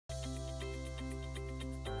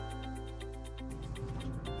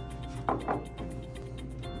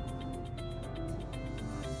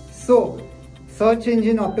So, search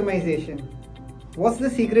engine optimization. What's the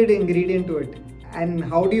secret ingredient to it? And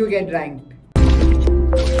how do you get ranked?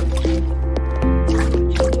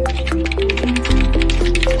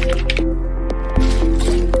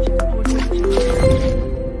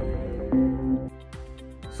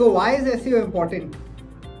 So why is SEO important?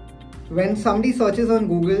 When somebody searches on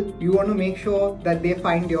Google, you want to make sure that they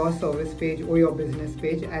find your service page or your business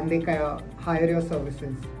page and they hire your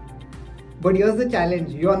services. But here's the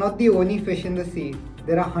challenge, you are not the only fish in the sea.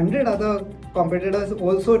 There are 100 other competitors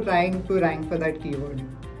also trying to rank for that keyword.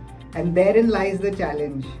 And therein lies the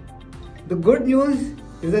challenge. The good news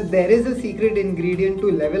is that there is a secret ingredient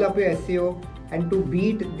to level up your SEO and to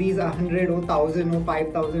beat these 100 or 1000 or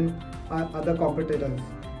 5000 other competitors.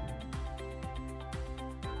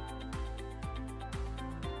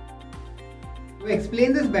 To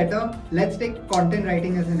explain this better, let's take content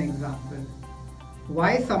writing as an example.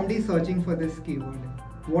 Why is somebody searching for this keyword?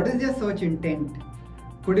 What is their search intent?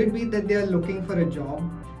 Could it be that they are looking for a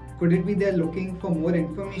job? Could it be they are looking for more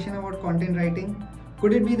information about content writing?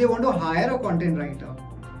 Could it be they want to hire a content writer?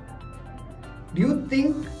 Do you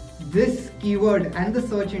think this keyword and the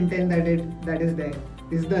search intent that is there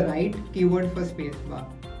is the right keyword for Spacebar?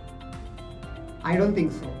 I don't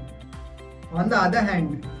think so. On the other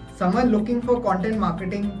hand, someone looking for content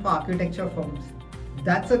marketing for architecture firms,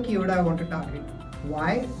 that's a keyword I want to target.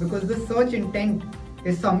 Why? Because the search intent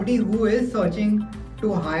is somebody who is searching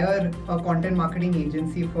to hire a content marketing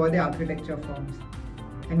agency for the architecture firms.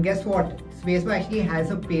 And guess what? Spacebar actually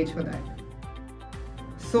has a page for that.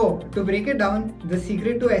 So, to break it down, the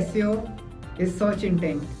secret to SEO is search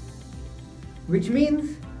intent. Which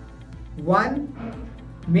means, 1.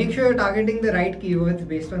 Make sure you're targeting the right keywords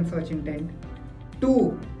based on search intent.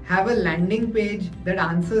 2. Have a landing page that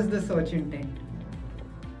answers the search intent.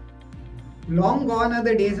 Long gone are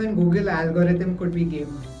the days when Google algorithm could be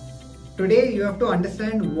gamed. Today you have to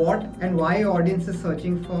understand what and why your audience is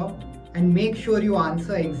searching for and make sure you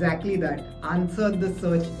answer exactly that. Answer the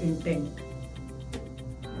search intent.